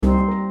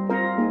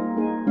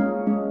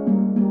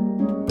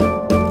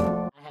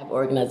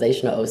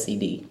organizational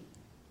OCD.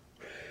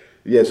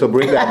 Yeah, so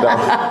break that down.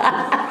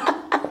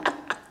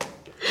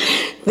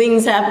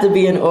 Things have to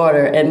be in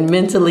order, and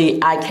mentally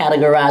I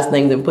categorize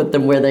things and put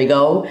them where they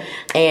go,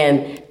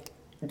 and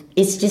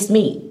it's just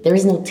me. There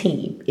is no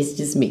team. It's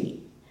just me.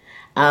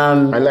 I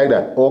like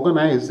that.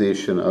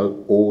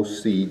 Organizational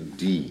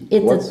OCD.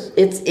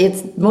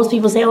 It's most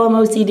people say, oh, I'm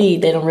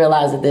OCD. They don't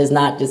realize that there's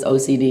not just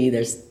OCD.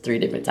 There's 3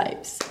 different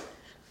types.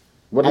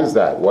 What is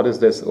that? What is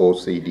this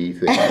OCD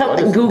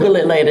thing? Google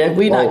it later.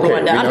 We're not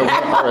going down.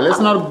 All right, let's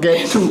not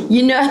get too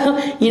You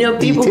know,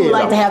 people who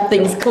like to have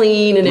things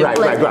clean and in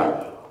place.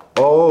 Right.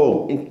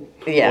 Oh.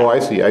 Yeah. Oh, I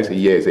see.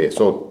 Yes.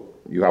 So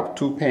you have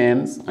 2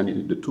 pens,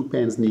 and the 2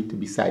 pens need to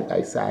be side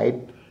by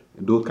side.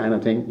 Those kind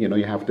of thing, you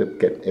have to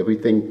get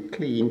everything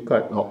clean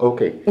cut. Oh,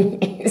 okay.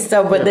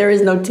 But there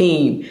is no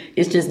team.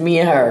 It's just me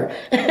and her.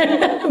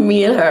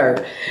 Me and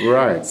her.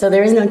 Right. So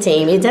there is no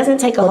team. It doesn't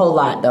take a whole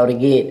lot though to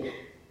get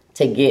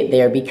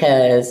there,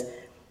 because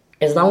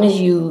as long as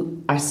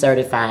you are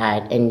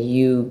certified and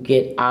you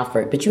get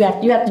offered, but you have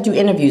to do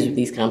interviews with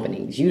these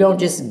companies. You don't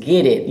just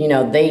get it.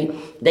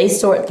 They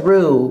sort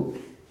through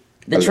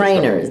the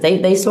trainers.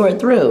 They sort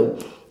through.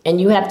 And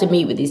you have to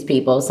meet with these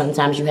people.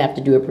 Sometimes you have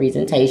to do a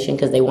presentation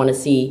because they want to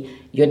see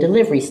your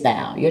delivery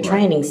style, your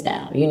training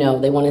style.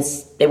 They want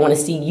to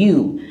see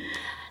you.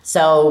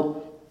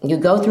 So you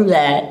go through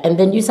that, and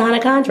then you sign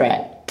a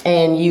contract.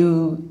 And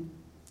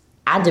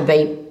I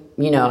debate.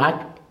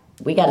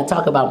 We got to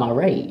talk about my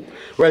rate.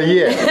 Well,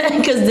 yeah.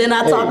 Because then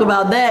I talk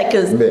about that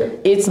because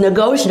it's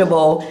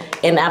negotiable.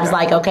 And I was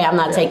like, okay, I'm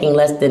not taking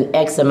less than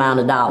X amount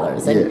of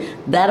dollars. And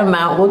that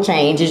amount will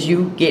change as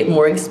you get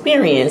more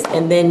experience.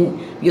 And then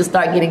you'll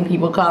start getting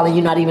people calling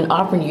you, not even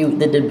offering you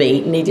the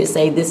debate. And they just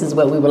say, this is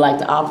what we would like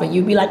to offer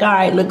you. Be like, all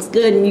right, looks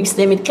good. And you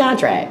send me the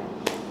contract.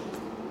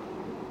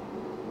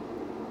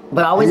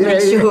 But always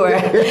make sure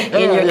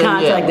in your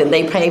contract that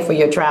they pay for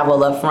your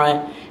travel up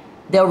front.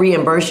 They'll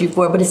reimburse you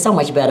for it, but it's so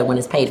much better when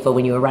it's paid for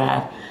when you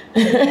arrive.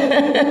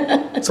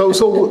 So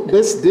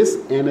this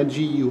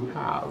energy you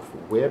have,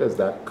 where does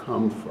that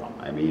come from?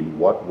 I mean,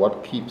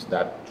 what keeps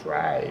that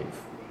drive?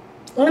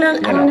 Well,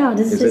 I don't know.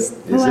 This is just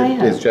who I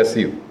am. It's just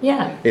you.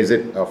 Yeah. Is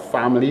it a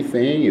family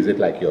thing? Is it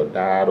like your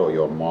dad or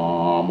your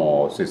mom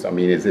or sister? I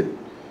mean, is it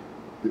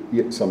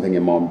something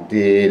your mom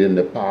did in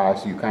the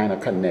past you kind of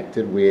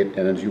connected with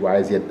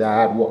energy-wise? Your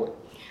dad, what?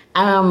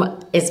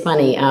 It's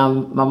funny.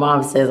 My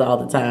mom says all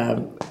the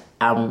time,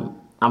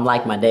 I'm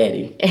like my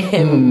daddy.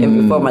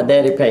 And before my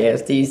daddy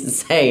passed, he used to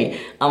say,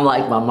 I'm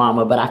like my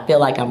mama, but I feel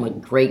like I'm a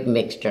great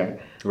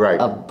mixture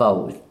of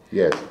both.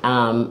 Yes.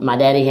 My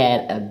daddy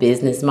had a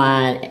business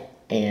mind,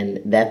 and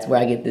that's where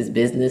I get this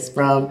business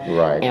from.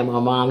 Right. And my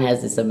mom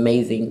has this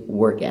amazing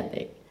work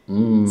ethic.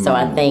 So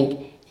I think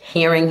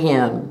hearing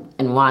him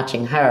and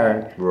watching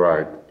her,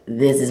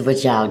 this is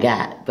what y'all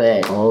got.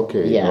 But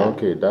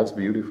okay, that's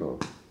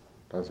beautiful.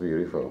 That's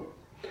beautiful.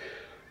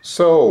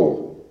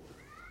 So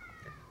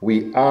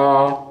we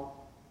are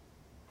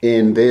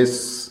in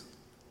this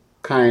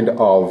kind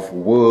of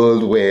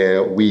world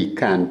where we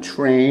can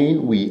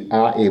train, we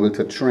are able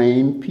to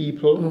train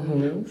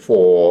people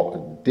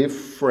for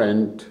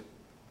different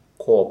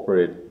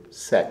corporate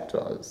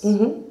sectors.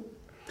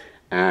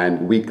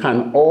 And we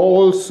can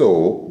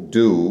also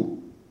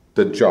do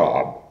the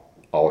job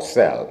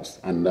ourselves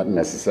and not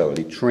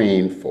necessarily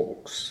train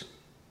folks.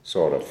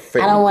 Sort of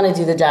thing. I don't want to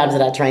do the jobs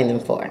that I train them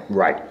for.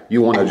 Right.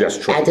 You want to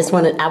just train.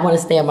 I want to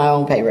stay on my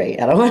own pay rate.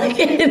 I don't want to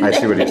get in I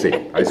see what you're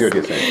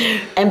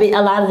saying. And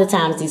a lot of the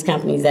times, these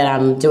companies that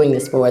I'm doing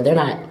this for, they're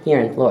not here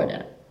in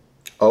Florida.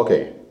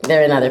 Okay.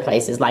 They're in other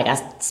places. Like I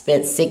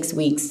spent 6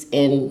 weeks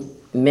in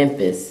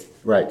Memphis.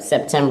 Right.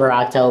 September,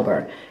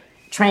 October,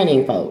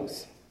 training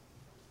folks.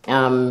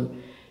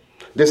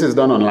 This is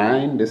done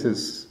online?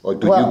 Or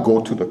do you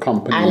go to the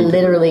company? I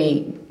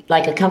literally,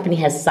 like a company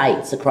has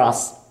sites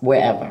across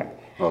wherever.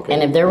 Okay.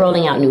 And if they're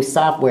rolling out new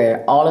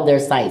software, all of their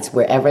sites,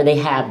 wherever they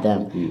have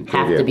them,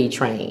 have to be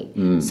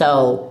trained.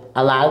 So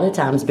a lot of the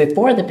times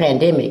before the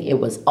pandemic, it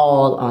was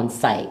all on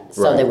site.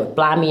 So they would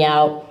fly me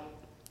out.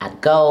 I'd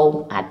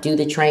go, I'd do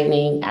the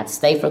training, I'd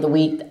stay for the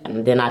week,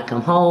 and then I'd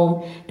come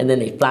home, and then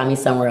they'd fly me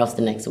somewhere else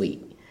the next week.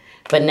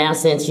 But now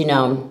since,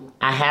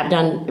 I have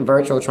done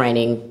virtual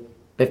training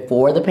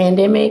before the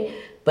pandemic,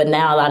 but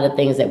now a lot of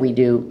things that we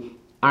do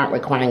aren't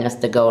requiring us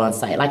to go on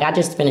site. Like I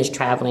just finished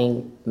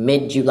traveling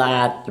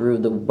mid-July through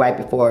right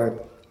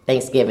before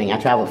Thanksgiving. I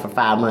traveled for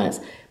 5 months,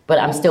 but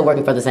I'm still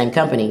working for the same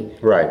company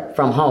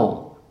from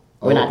home.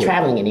 We're not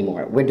traveling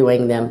anymore. We're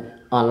doing them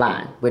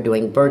online. We're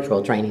doing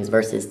virtual trainings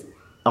versus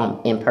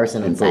in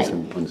person on site.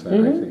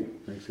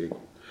 I see.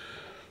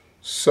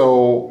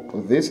 So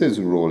this is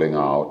rolling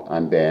out,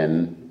 and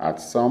then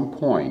at some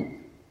point,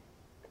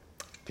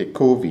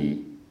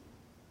 Tekovi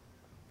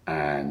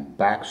and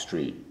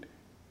Backstreet,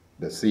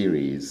 the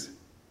series,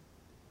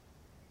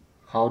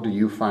 how do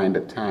you find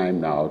the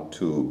time now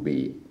to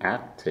be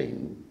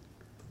acting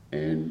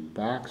in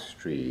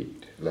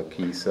Backstreet,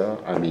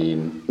 Lakesa? I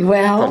mean,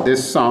 for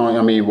this song,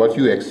 what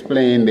you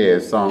explained there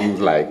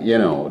sounds like,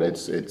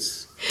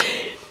 it's...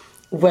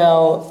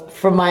 Well,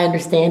 from my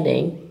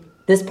understanding,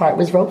 this part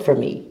was wrote for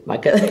me, my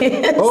cousin.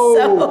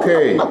 Oh,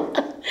 okay.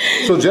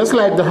 So just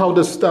like how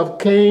the stuff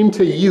came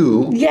to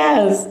you,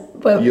 yes,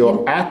 but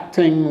your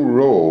acting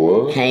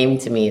role came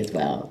to me as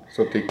well.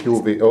 So okay.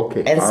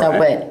 And so,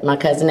 but my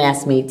cousin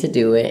asked me to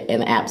do it,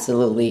 and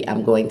absolutely,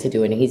 I'm going to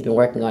do it. And he's been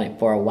working on it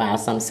for a while,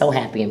 so I'm so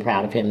happy and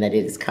proud of him that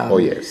it has come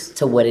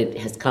to what it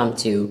has come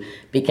to.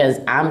 Because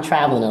I'm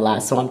traveling a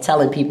lot, so I'm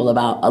telling people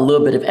about a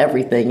little bit of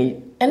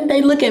everything. And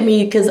they look at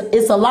me because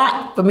it's a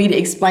lot for me to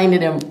explain to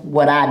them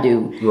what I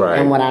do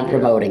and what I'm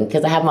promoting.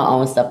 Because I have my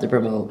own stuff to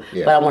promote,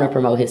 but I want to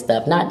promote his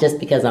stuff, not just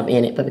because I'm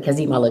in it, but because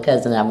he's my little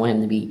cousin. I want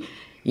him to be,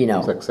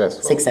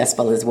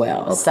 successful as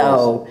well.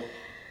 So,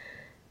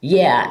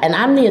 yeah, and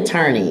I'm the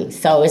attorney,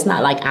 so it's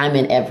not like I'm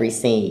in every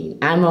scene.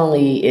 I'm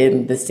only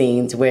in the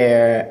scenes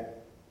where,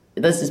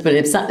 let's just put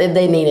it, if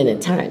they need an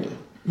attorney.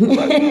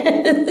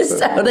 Right.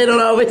 So they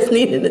don't always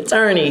need an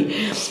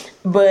attorney.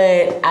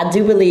 But I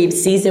do believe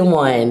season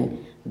 1,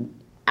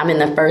 I'm in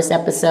the first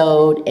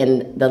episode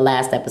and the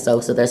last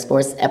episode, so there's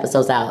 4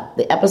 episodes out.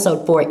 The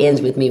episode 4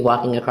 ends with me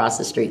walking across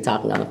the street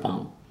talking on the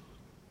phone.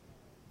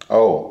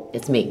 Oh.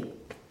 It's me.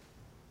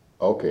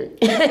 Okay.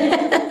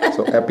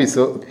 So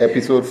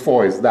episode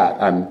 4 is that.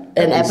 I'm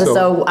in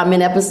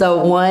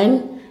episode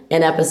 1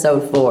 and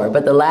episode 4.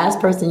 But the last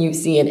person you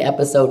see in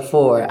episode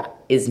 4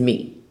 is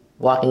me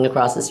walking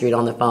across the street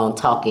on the phone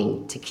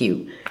talking to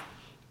Q.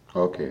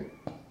 Okay.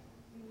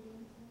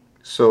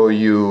 So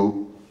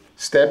you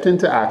stepped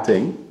into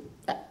acting.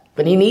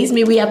 When he needs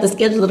me, we have to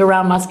schedule it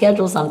around my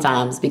schedule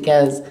sometimes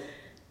because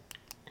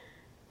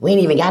we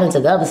ain't even got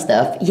into the other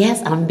stuff.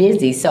 Yes, I'm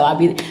busy, so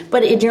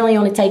but it generally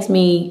only takes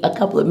me a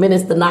couple of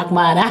minutes to knock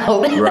mine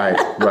out. Right.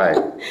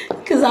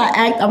 Because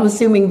I'm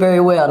assuming very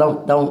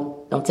well.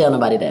 Don't tell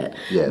nobody that.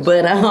 Yes.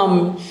 But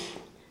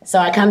so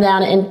I come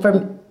down and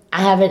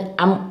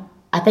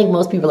I think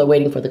most people are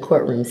waiting for the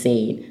courtroom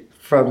scene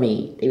for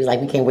me. He was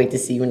like, we can't wait to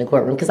see you in the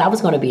courtroom because I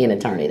was going to be an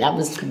attorney. That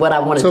was what I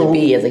wanted to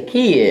be as a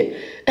kid.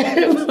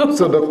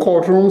 So the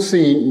courtroom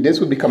scene,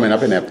 this would be coming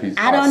up in season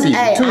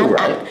 2,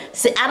 right?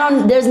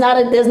 There's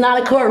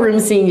not a courtroom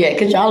scene yet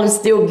because y'all are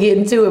still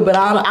getting to it. But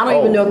I don't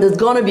even know if there's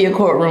going to be a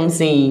courtroom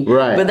scene.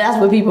 Right. But that's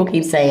what people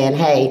keep saying.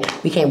 Hey,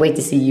 we can't wait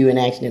to see you in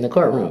action in the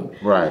courtroom.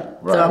 Right.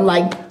 So I'm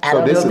like, I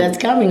don't know if that's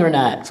coming or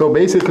not. So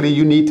basically,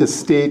 you need to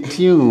stay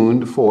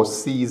tuned for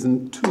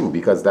season 2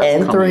 because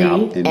that's coming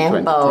out in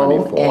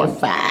 2024. And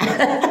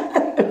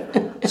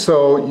 5.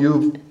 So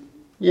you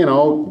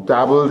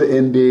dabbled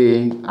in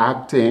the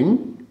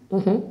acting,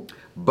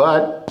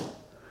 but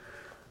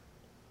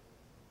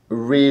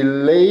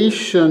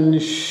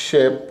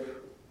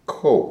relationship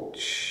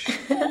coach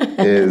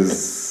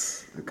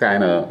is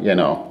kind of,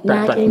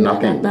 knocking.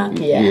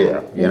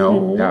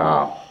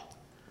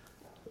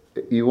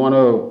 You want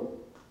to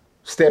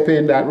step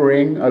in that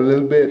ring a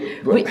little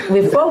bit?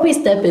 Before we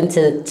step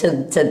into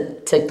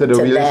the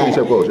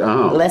relationship coach,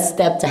 let's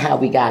step to how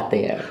we got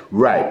there.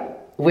 Right.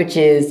 Which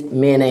is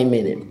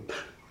Menaintmen-Ing.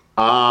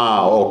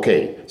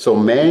 Okay. So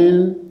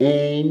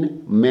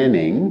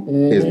Menaintmen-Ing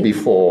is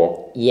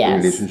before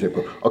relationship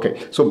coach. Okay.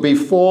 So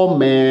before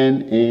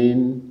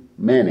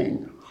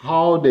Menaintmen-Ing,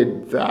 how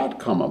did that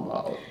come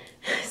about?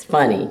 It's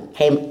funny.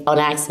 Came on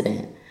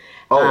accident.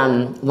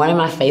 One of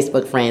my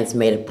Facebook friends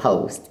made a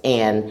post,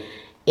 and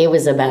it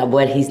was about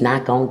what he's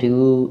not gonna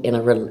do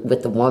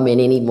with the woman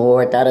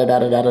anymore. Da da da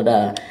da da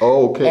da.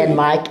 Okay. And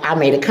I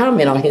made a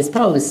comment on his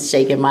post,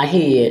 shaking my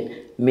head.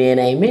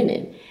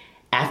 Menaintmen-Ing.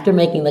 After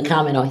making the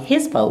comment on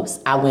his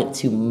post, I went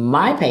to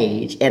my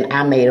page and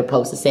I made a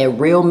post that said,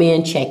 "Real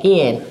men check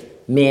in,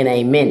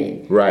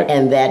 Menaintmen-Ing." Right.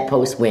 And that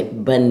post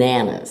went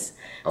bananas.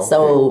 Okay.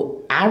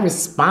 So I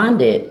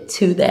responded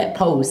to that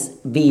post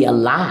via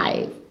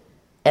live,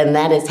 and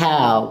that is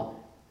how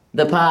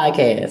the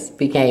podcast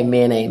became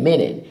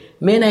Menaintmen-Ing.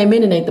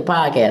 Menaintmen-Ing ain't the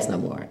podcast no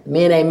more.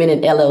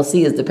 Menaintmen-Ing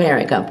LLC is the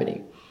parent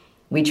company.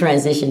 We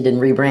transitioned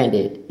and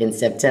rebranded in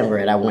September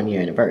at our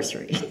 1-year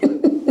anniversary.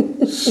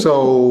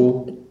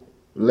 So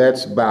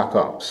let's back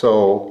up.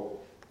 So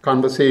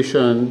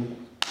conversation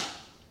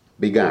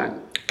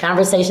began.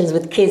 Conversations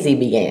with Kizzy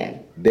began.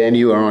 Then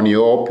you are on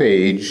your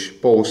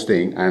page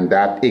posting, and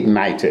that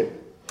ignited.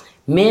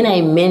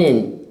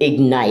 Menaintmen-Ing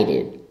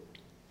ignited.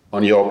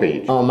 On your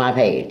page? On my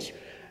page.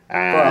 For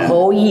a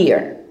whole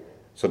year.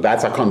 So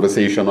that's a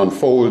conversation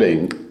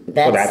unfolding for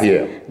that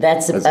year.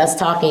 That's us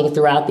talking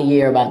throughout the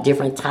year about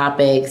different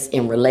topics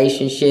in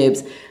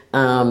relationships,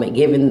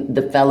 giving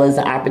the fellas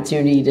an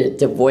opportunity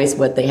to voice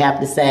what they have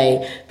to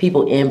say,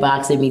 people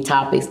inboxing me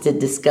topics to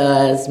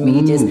discuss,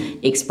 me just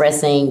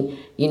expressing,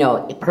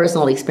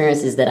 personal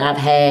experiences that I've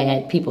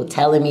had, people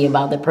telling me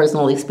about their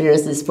personal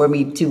experiences for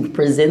me to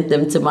present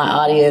them to my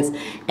audience.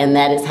 And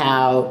that is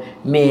how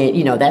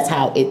that's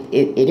how it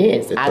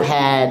is. I've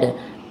had,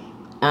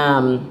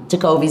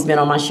 Jacoby's been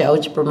on my show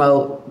to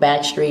promote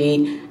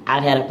Backstreet.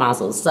 I've had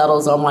Afonso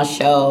Suttles on my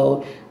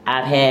show.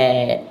 I've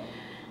had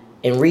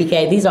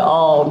Enrique. These are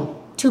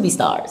all Tubi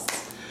stars.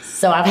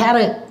 So I've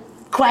had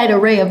quite an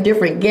array of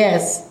different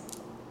guests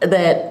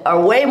that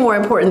are way more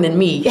important than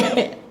me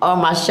on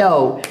my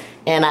show.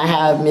 And I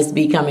have Miss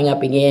B coming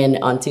up again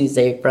on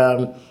Tuesday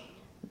from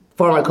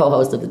former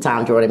co-host of the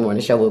Tom Jordan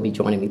Morning Show, will be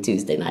joining me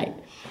Tuesday night.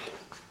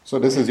 So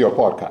this is your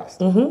podcast.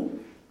 Mm-hmm.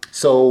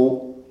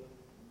 So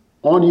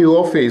on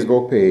your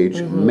Facebook page,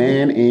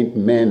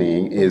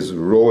 Menaintmen-Ing is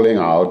rolling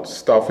out,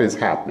 stuff is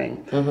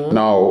happening. Mm-hmm.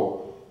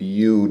 Now,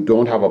 you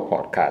don't have a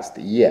podcast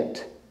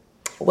yet.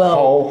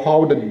 Well,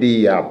 how did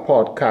the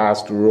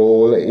podcast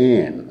roll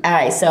in? All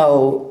right,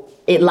 so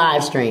it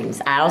live streams.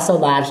 I also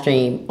live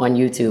stream on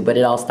YouTube, but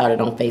it all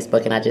started on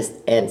Facebook, and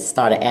I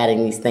started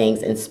adding these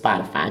things in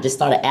Spotify. I just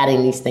started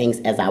adding these things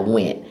as I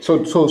went. So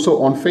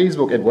on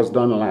Facebook, it was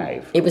done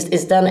live.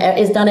 It's done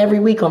every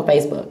week on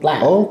Facebook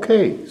live.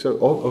 Okay,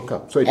 so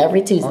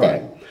every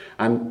Tuesday. Right.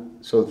 And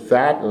so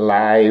that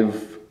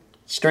live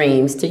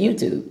streams to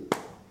YouTube.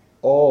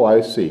 Oh,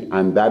 I see.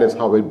 And that is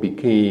how it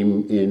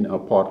became in a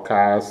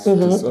podcast.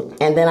 Mm-hmm.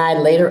 And then I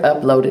later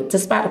uploaded to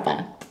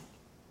Spotify.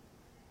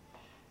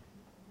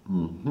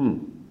 Mm-hmm.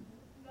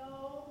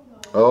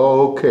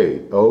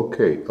 Okay.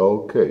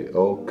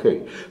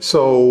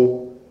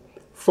 So,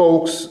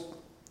 folks,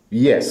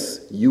 yes,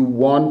 you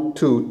want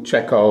to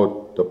check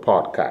out the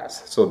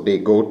podcast. So they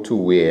go to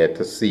where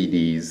to see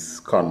these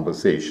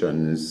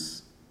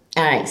conversations.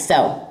 All right,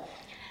 so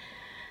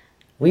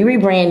we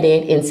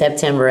rebranded in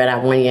September at our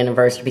 1 year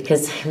anniversary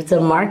because it's a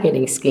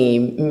marketing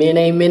scheme.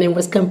 Menaintmen-Ing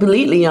was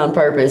completely on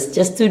purpose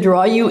just to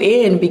draw you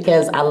in,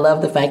 because I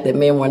love the fact that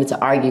men wanted to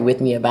argue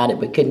with me about it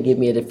but couldn't give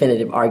me a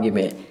definitive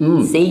argument.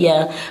 See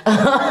ya.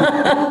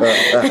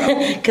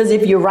 Because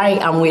if you're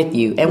right, I'm with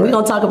you. And we're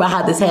going to talk about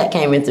how this hat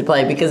came into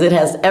play, because it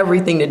has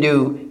everything to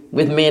do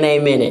with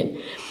Menaintmen-Ing.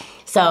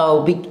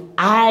 So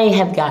I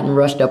have gotten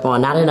rushed up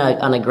on, not in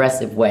an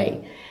aggressive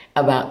way,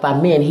 by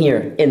men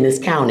here in this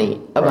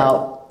county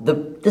about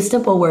the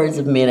simple words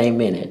of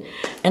Menaintmen-Ing.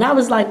 And I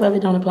was like, well, if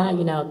it don't apply,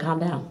 calm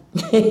down.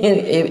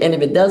 And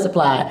if it does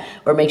apply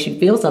or makes you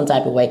feel some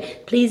type of way,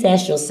 please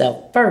ask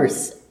yourself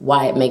first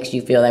why it makes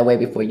you feel that way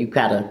before you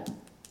kind of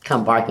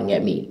come barking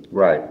at me.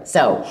 Right.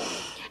 So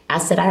I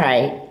said, all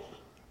right,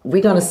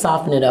 we're going to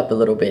soften it up a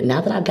little bit.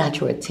 Now that I've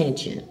got your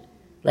attention,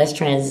 let's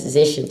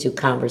transition to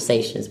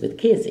Conversations with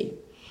Kizzy,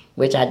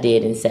 which I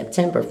did in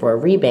September for a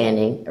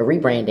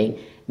rebranding,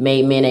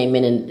 made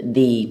Menaintmen-Ing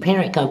the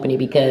parent company,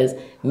 because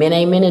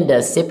Menaintmen-Ing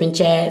does sipping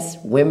chats,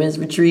 women's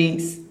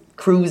retreats,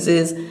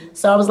 cruises.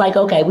 So I was like,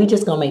 okay, we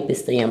just gonna make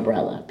this the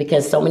umbrella,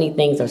 because so many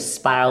things are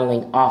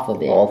spiraling off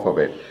of it. All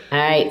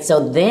right,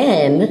 so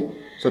then.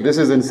 So this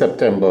is in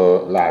September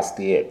last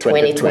year,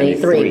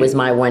 2023 was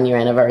my 1 year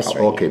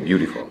anniversary. Okay,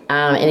 beautiful.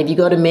 And if you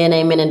go to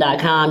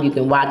menaintmen-ing.com, you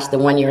can watch the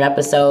 1 year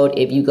episode.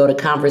 If you go to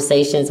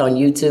Conversations on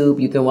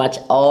YouTube, you can watch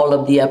all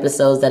of the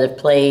episodes that have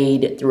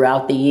played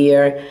throughout the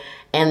year.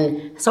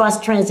 And so I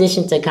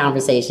transitioned to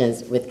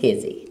Conversations with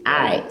Kizzy. All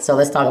right, so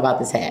let's talk about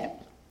this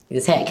hat.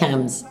 This hat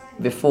comes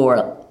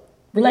before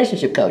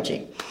relationship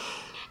coaching.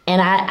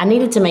 And I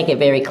needed to make it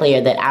very clear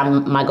that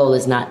my goal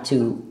is not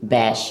to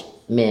bash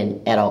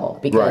men at all,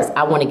 because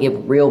I want to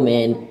give real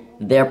men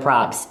their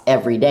props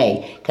every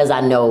day, because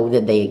I know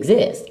that they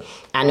exist.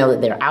 I know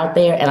that they're out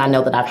there, and I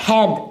know that I've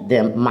had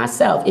them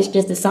myself. It's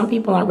just that some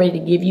people aren't ready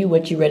to give you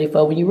what you're ready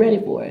for when you're ready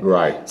for it.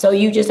 Right. So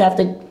you just have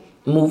to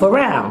move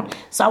around.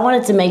 So I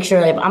wanted to make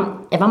sure if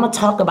I'm gonna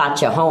talk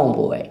about your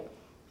homeboy,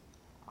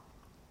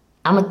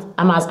 I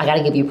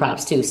gotta give you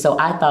props too. So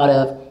I thought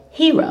of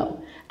hero.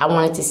 I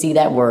wanted to see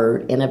that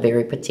word in a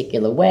very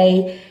particular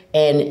way,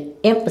 and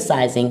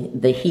emphasizing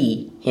the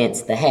he,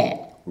 hence the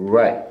hat.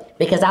 Right.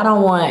 Because I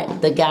don't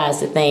want the guys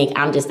to think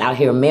I'm just out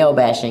here male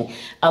bashing.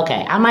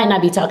 Okay, I might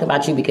not be talking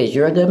about you because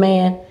you're a good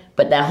man,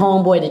 but that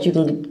homeboy that you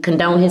can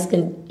condone his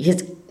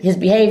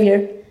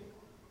behavior,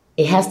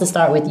 it has to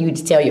start with you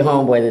to tell your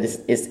homeboy that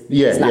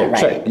it's not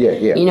right. Check.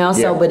 Yeah.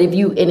 So, but if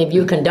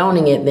you're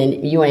condoning it,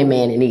 then you ain't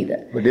manning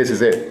either. But this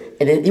is it.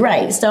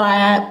 Right. So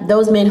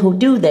those men who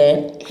do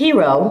that,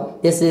 hero,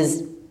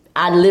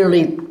 I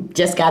literally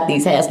just got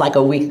these hats like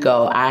a week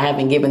ago. I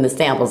haven't given the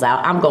samples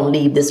out. I'm going to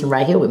leave this one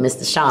right here with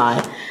Mr.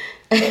 Sean.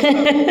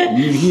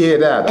 You hear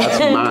that?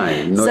 That's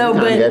mine. No, so, you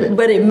can't get it.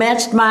 But it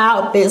matched my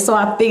outfit, so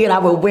I figured I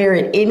would wear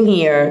it in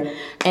here.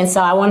 And so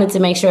I wanted to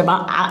make sure,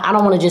 I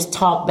don't want to just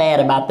talk bad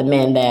about the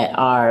men that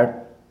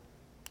are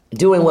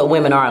doing what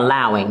women are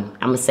allowing.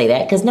 I'm going to say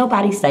that because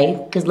nobody's safe.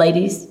 Because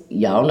ladies,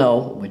 y'all know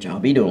what y'all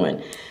be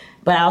doing.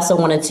 But I also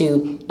wanted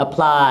to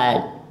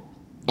applaud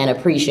and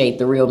appreciate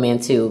the real men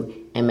too,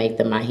 and make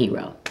them my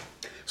hero.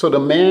 So the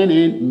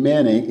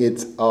Menaintmen-Ing,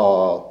 it's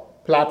a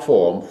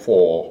platform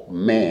for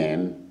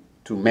man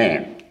to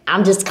man.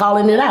 I'm just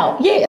calling it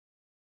out. Yeah.